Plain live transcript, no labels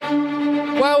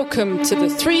Welcome to the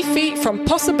 3 Feet from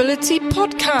Possibility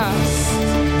podcast.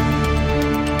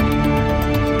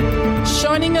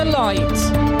 Shining a light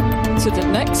to the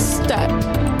next step.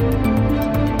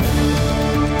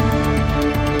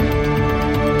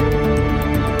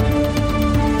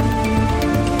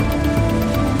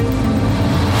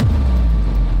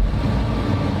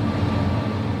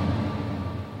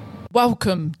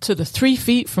 Welcome to the 3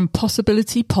 Feet from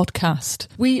Possibility podcast.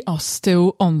 We are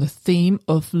still on the theme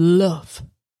of love.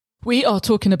 We are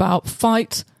talking about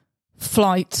fight,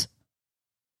 flight,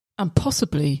 and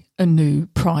possibly a new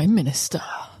Prime Minister.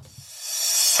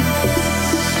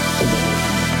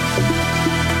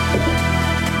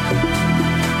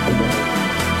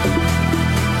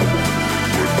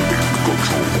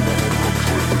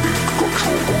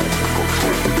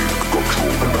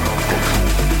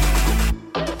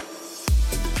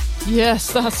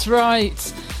 Yes, that's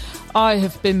right. I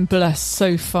have been blessed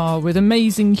so far with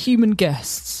amazing human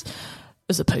guests,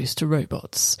 as opposed to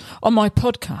robots, on my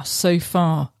podcast so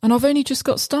far, and I've only just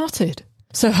got started.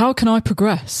 So how can I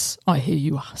progress, I hear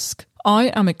you ask? I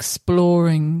am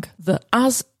exploring the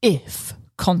as-if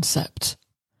concept.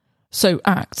 So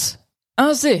act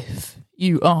as if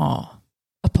you are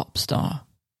a pop star,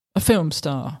 a film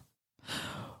star,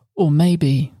 or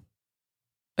maybe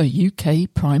a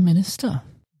UK Prime Minister.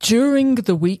 During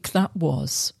the week that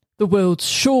was, the world's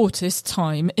shortest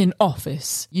time in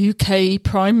office, UK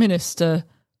Prime Minister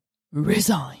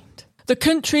resigned. The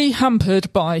country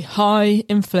hampered by high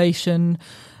inflation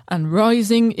and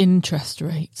rising interest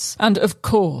rates, and of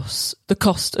course, the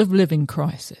cost of living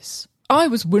crisis. I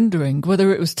was wondering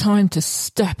whether it was time to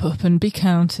step up and be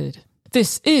counted.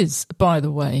 This is, by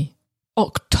the way,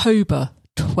 October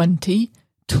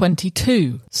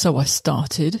 2022, so I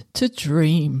started to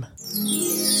dream.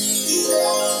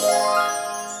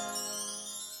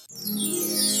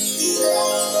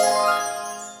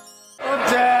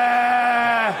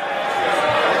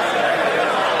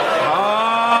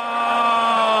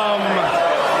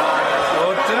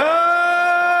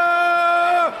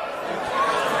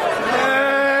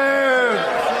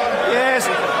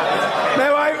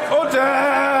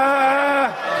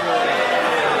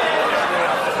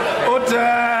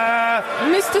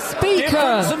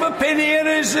 Difference of opinion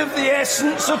is of the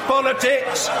essence of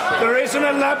politics. There is an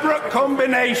elaborate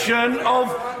combination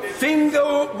of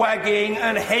finger-wagging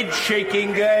and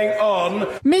head-shaking going on.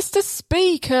 Mr.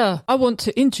 Speaker, I want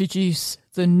to introduce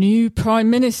the new Prime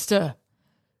Minister,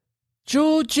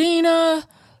 Georgina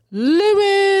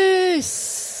Lewis.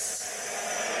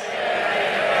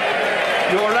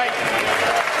 You're right.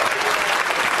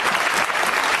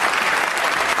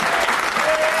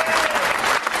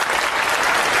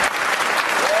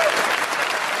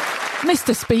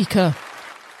 Mr.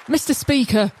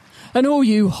 Speaker, and all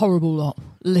you horrible lot,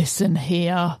 listen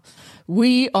here.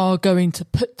 We are going to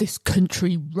put this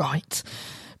country right.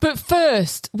 But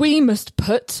first, we must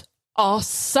put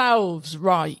ourselves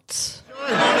right.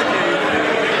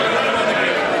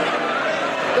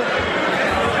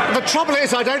 The trouble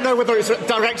is, I don't know whether it's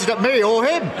directed at me or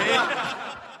him.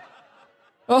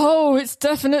 Oh, it's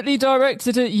definitely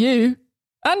directed at you.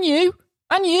 And you.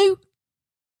 And you.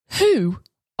 Who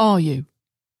are you?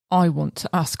 I want to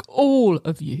ask all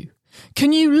of you.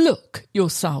 Can you look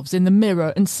yourselves in the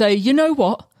mirror and say, you know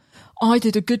what? I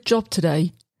did a good job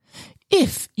today.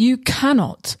 If you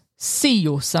cannot see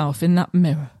yourself in that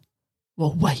mirror,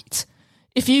 well, wait.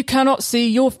 If you cannot see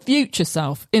your future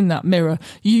self in that mirror,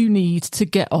 you need to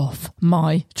get off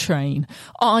my train.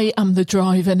 I am the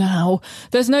driver now.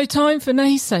 There's no time for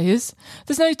naysayers.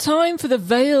 There's no time for the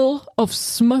veil of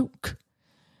smoke.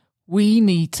 We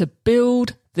need to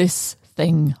build this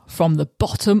thing from the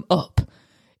bottom up.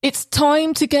 It's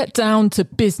time to get down to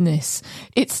business.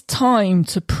 It's time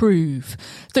to prove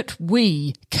that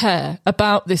we care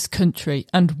about this country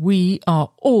and we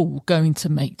are all going to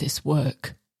make this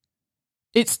work.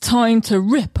 It's time to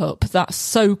rip up that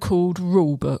so-called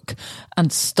rule book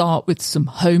and start with some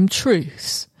home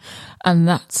truths. And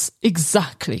that's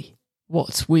exactly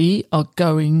what we are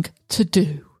going to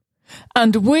do.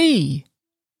 And we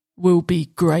will be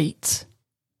great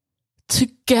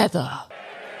together.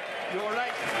 You're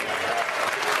right.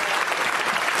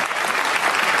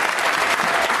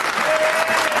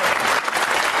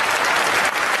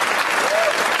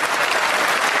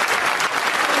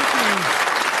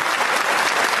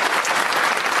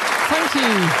 Thank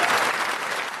you.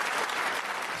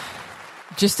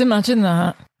 Just imagine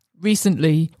that.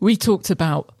 Recently, we talked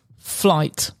about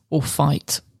flight or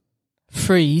fight,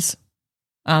 freeze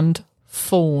and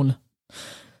fawn.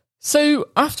 So,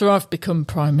 after I've become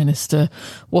Prime Minister,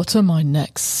 what are my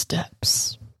next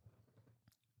steps?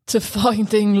 to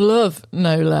finding love,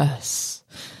 no less.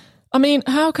 I mean,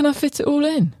 how can I fit it all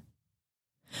in?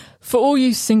 For all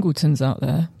you singletons out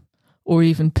there, or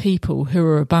even people who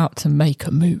are about to make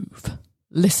a move,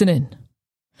 listen in.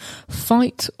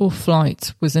 Fight or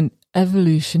flight was an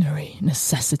evolutionary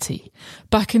necessity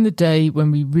back in the day when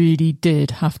we really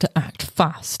did have to act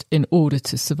fast in order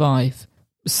to survive.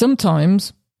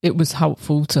 Sometimes it was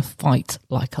helpful to fight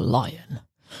like a lion.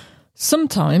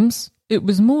 Sometimes it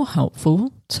was more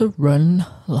helpful to run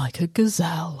like a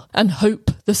gazelle and hope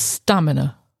the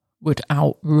stamina would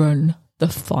outrun the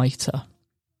fighter.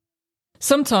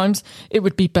 Sometimes it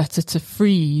would be better to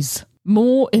freeze,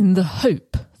 more in the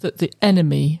hope that the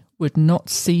enemy would not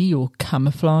see your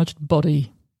camouflaged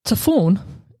body. To fawn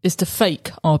is to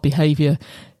fake our behaviour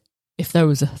if there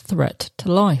was a threat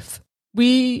to life.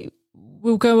 We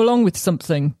will go along with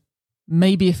something,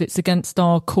 maybe if it's against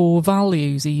our core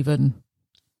values even,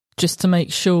 just to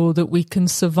make sure that we can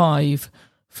survive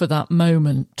for that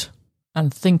moment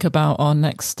and think about our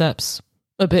next steps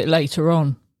a bit later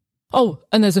on. Oh,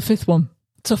 and there's a fifth one,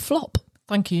 to flop.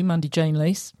 Thank you, Mandy Jane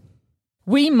Lace.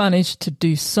 We manage to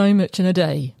do so much in a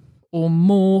day, or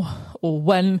more, or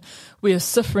when we are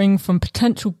suffering from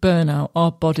potential burnout,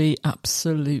 our body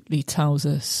absolutely tells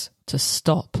us to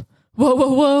stop. Whoa,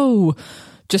 whoa, whoa!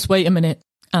 Just wait a minute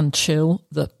and chill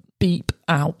the beep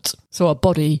out. So our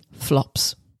body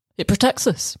flops. It protects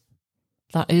us.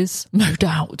 That is, no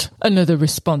doubt, another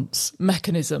response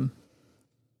mechanism.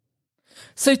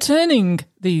 So turning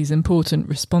these important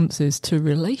responses to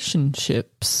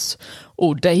relationships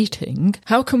or dating,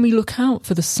 how can we look out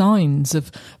for the signs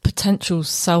of potential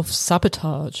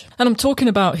self-sabotage? And I'm talking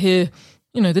about here,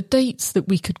 the dates that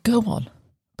we could go on,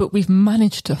 but we've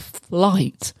managed to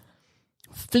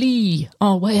flee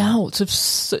our way out of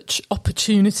such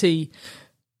opportunity.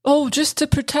 Oh, just to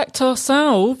protect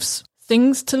ourselves.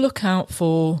 Things to look out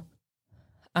for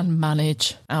and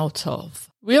manage out of.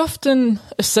 We often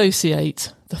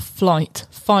associate the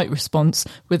flight-fight response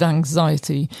with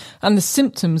anxiety, and the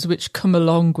symptoms which come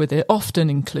along with it often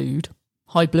include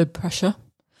high blood pressure,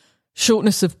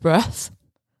 shortness of breath,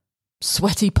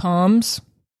 sweaty palms,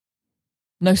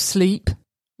 no sleep.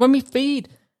 When we feed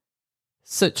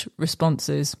such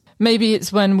responses, maybe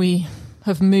it's when we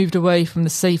have moved away from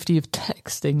the safety of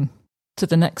texting to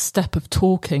the next step of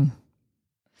talking.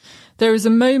 There is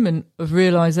a moment of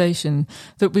realisation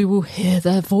that we will hear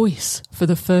their voice for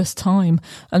the first time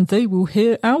and they will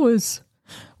hear ours.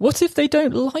 What if they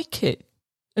don't like it?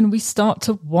 And we start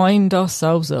to wind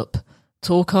ourselves up,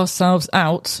 talk ourselves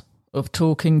out of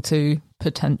talking to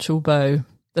potential beau.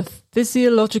 The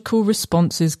physiological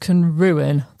responses can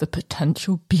ruin the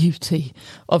potential beauty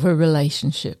of a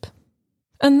relationship.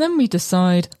 And then we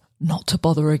decide not to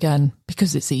bother again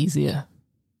because it's easier.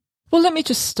 Well, let me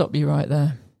just stop you right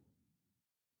there.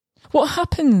 What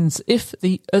happens if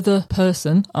the other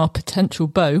person, our potential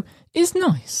beau, is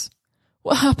nice?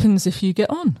 What happens if you get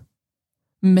on?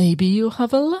 Maybe you'll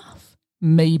have a laugh.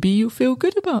 Maybe you'll feel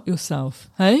good about yourself,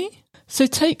 hey? So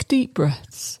take deep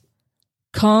breaths,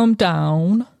 calm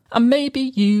down, and maybe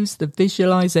use the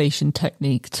visualization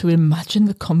technique to imagine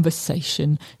the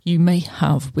conversation you may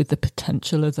have with the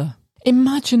potential other.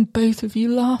 Imagine both of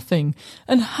you laughing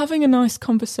and having a nice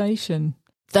conversation.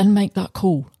 Then make that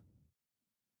call.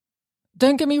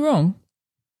 Don't get me wrong,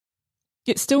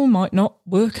 it still might not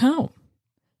work out,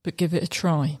 but give it a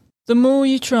try. The more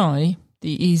you try,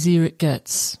 the easier it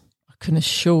gets, I can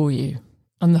assure you,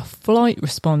 and the flight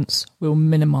response will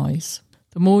minimise.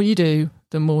 The more you do,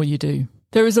 the more you do.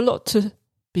 There is a lot to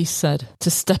be said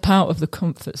to step out of the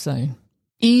comfort zone,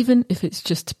 even if it's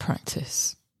just to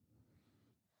practice.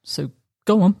 So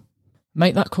go on,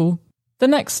 make that call. The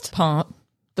next part,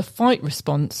 the fight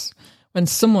response, when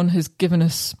someone has given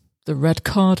us the red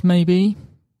card maybe,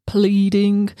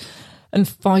 pleading and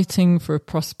fighting for a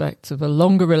prospect of a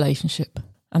longer relationship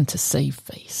and to save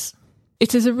face.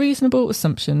 It is a reasonable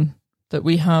assumption that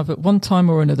we have at one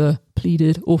time or another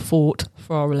pleaded or fought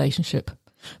for our relationship.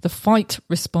 The fight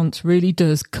response really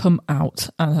does come out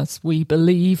as we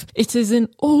believe it is in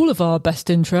all of our best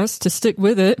interests to stick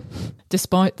with it,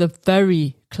 despite the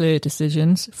very clear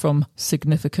decisions from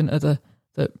significant other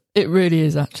that it really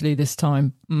is actually this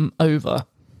time over.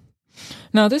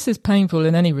 Now, this is painful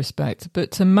in any respect,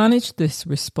 but to manage this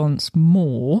response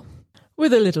more,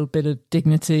 with a little bit of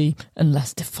dignity and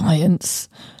less defiance,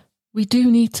 we do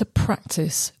need to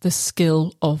practice the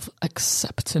skill of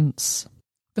acceptance.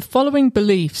 The following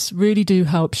beliefs really do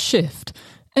help shift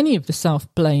any of the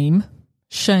self-blame,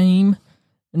 shame,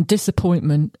 and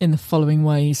disappointment in the following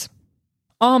ways.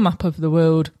 Our map of the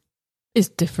world is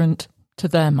different to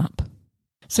their map.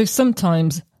 So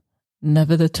sometimes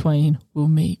never the twain will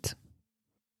meet.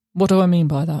 What do I mean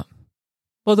by that?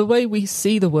 Well, the way we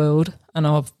see the world and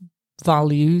our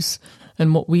values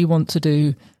and what we want to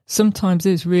do sometimes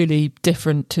is really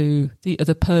different to the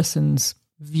other person's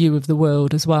view of the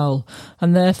world as well.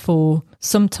 And therefore,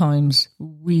 sometimes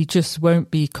we just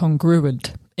won't be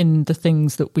congruent in the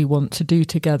things that we want to do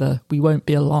together. We won't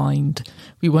be aligned.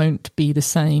 We won't be the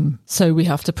same. So we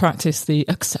have to practice the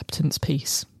acceptance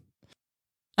piece.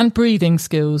 And breathing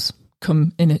skills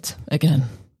come in it again.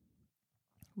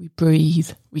 We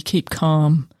breathe, we keep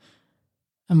calm,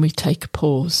 and we take a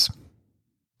pause.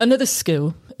 Another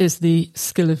skill is the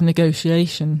skill of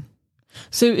negotiation.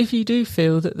 So if you do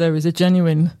feel that there is a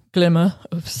genuine glimmer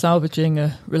of salvaging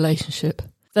a relationship,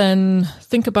 then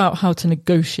think about how to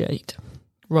negotiate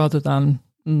rather than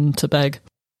to beg.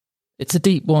 It's a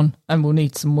deep one and will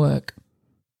need some work.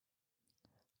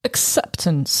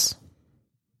 Acceptance.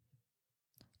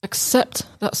 Accept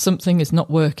that something is not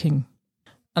working,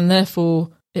 and therefore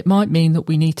it might mean that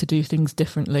we need to do things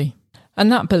differently.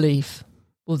 And that belief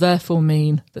will therefore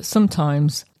mean that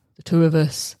sometimes the two of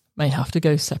us may have to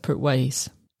go separate ways.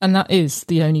 And that is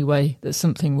the only way that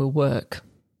something will work.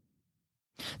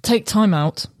 Take time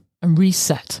out and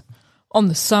reset on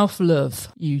the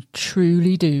self-love you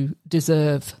truly do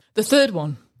deserve. The third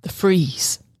one, the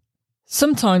freeze.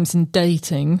 Sometimes in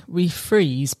dating, we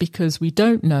freeze because we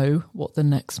don't know what the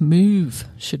next move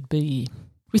should be.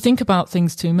 We think about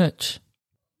things too much.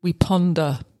 We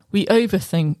ponder. We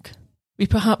overthink. We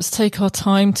perhaps take our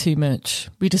time too much.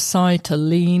 We decide to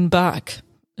lean back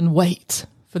and wait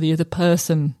for the other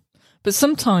person. But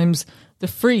sometimes the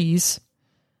freeze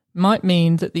might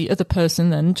mean that the other person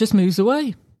then just moves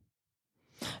away.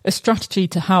 A strategy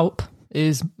to help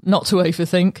is not to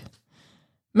overthink.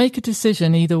 Make a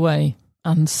decision either way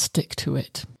and stick to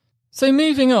it. So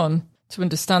moving on to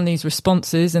understand these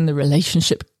responses in the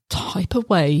relationship type of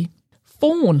way,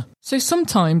 fawn. So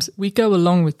sometimes we go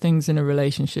along with things in a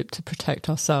relationship to protect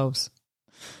ourselves.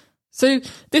 So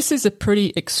this is a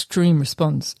pretty extreme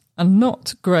response and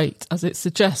not great, as it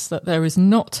suggests that there is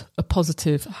not a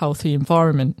positive, healthy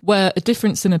environment where a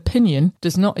difference in opinion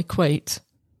does not equate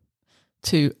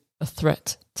to a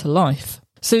threat to life.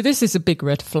 So this is a big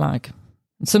red flag.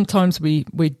 And sometimes we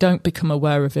don't become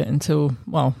aware of it until,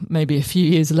 well, maybe a few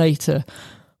years later.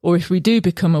 Or if we do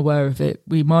become aware of it,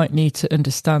 we might need to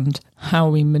understand how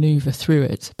we manoeuvre through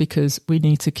it, because we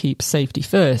need to keep safety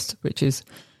first, which is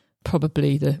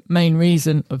probably the main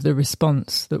reason of the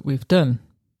response that we've done.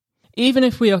 Even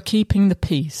if we are keeping the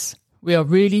peace, we are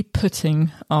really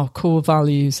putting our core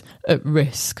values at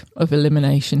risk of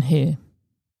elimination here.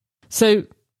 So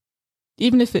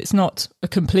even if it's not a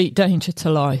complete danger to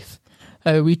life,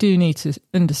 we do need to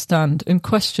understand and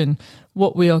question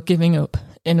what we are giving up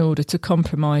in order to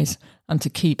compromise and to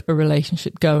keep a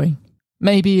relationship going.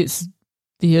 Maybe it's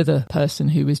the other person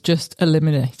who is just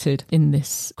eliminated in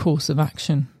this course of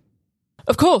action.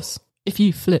 Of course, if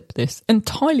you flip this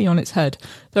entirely on its head,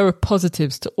 there are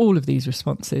positives to all of these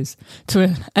responses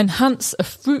to enhance a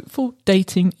fruitful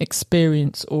dating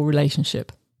experience or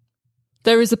relationship.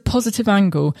 There is a positive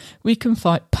angle we can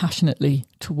fight passionately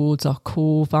towards our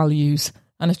core values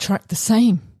and attract the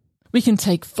same. We can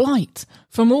take flight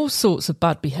from all sorts of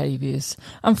bad behaviours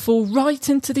and fall right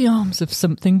into the arms of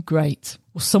something great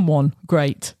or someone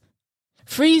great.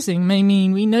 Freezing may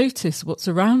mean we notice what's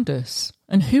around us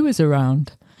and who is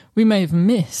around. We may have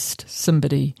missed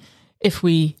somebody if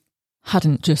we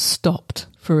hadn't just stopped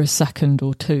for a second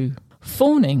or two.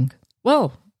 Fawning,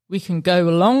 well, we can go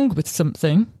along with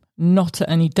something, not at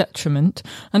any detriment,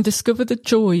 and discover the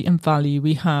joy and value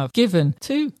we have given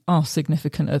to our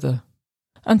significant other.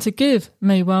 And to give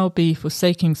may well be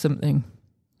forsaking something,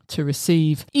 to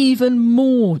receive even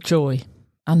more joy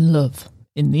and love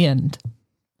in the end.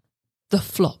 The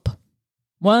flop.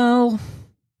 Well,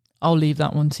 I'll leave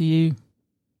that one to you.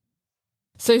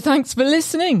 So thanks for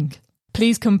listening.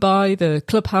 Please come by the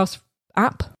Clubhouse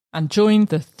app and join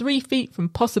the 3 Feet from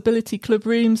Possibility Club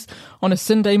rooms on a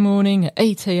Sunday morning at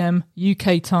 8 a.m.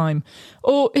 UK time.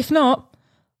 Or if not,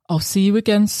 I'll see you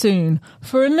again soon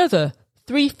for another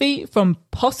 3 Feet from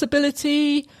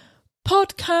Possibility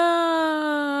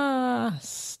podcast.